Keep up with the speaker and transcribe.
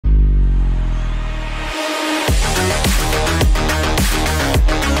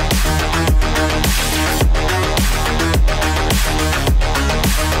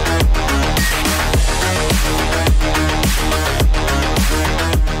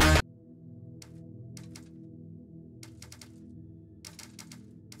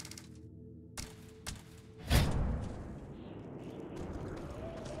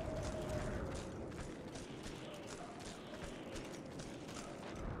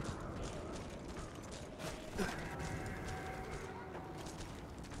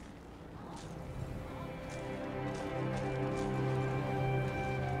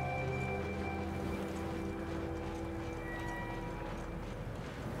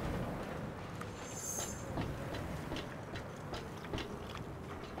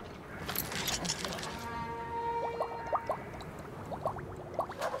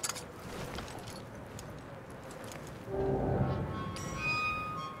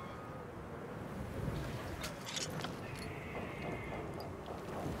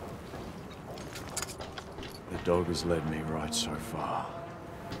The dog has led me right so far.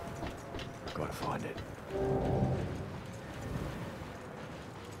 Gotta find it.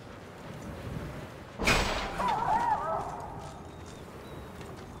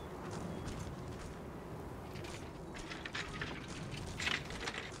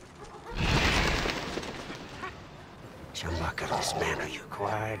 Chumbuck, dismantle you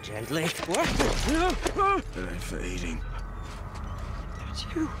quiet, gently. What? No! It ain't for eating. It's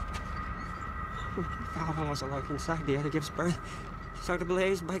you. Foul was alive inside the air that gives birth. So to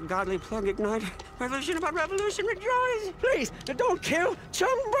blaze by godly plug ignite. Revolution about revolution, rejoice! Please, don't kill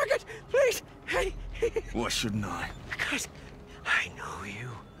Chumbucket! Please! Hey! Why shouldn't I? Because I know you.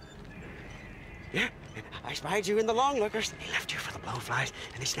 Yeah, I spied you in the long lookers. They left you for the blowflies,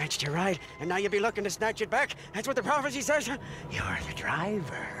 and they snatched your ride. And now you'll be looking to snatch it back. That's what the prophecy says. You're the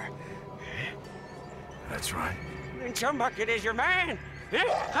driver. That's right. And Chumbucket is your man.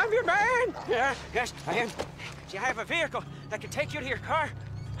 Yeah, I'm your man. Yeah, yes, I am. See, I have a vehicle that can take you to your car.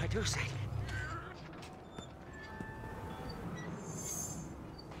 I do say.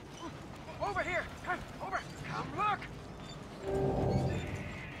 Over here. Come, over. Come look.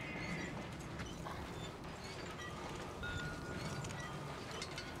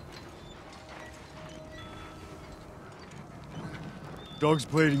 Dog's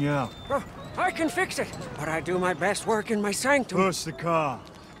bleeding out. Oh, I can fix it, but I do my best work in my sanctum. Push the car.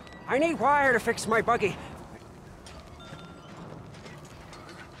 I need wire to fix my buggy.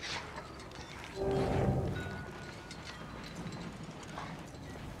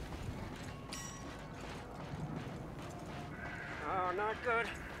 Oh, not good.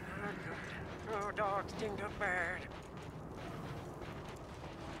 Not good. Oh, dog's dinged up bad.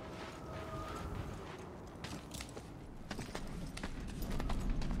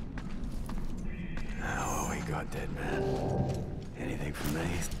 Oh, we got dead man. Anything for me?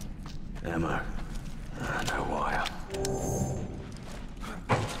 Ammo. No wire.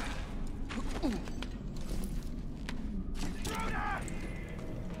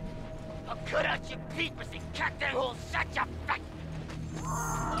 I'll cut out your peepers and cut that whole such a fat.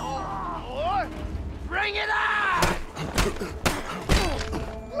 Or bring it on!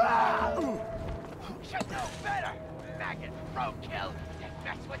 Should know better. Maggot, roadkill, and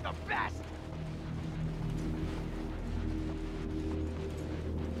mess with the best.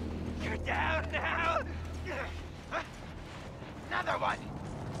 You're down now. Another one.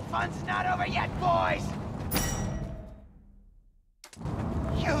 Fun's not over yet, boys.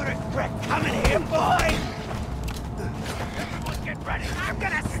 You regret coming here, boys! Everyone get ready! I'm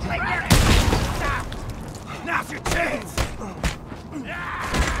gonna sling your head! Now's your chance!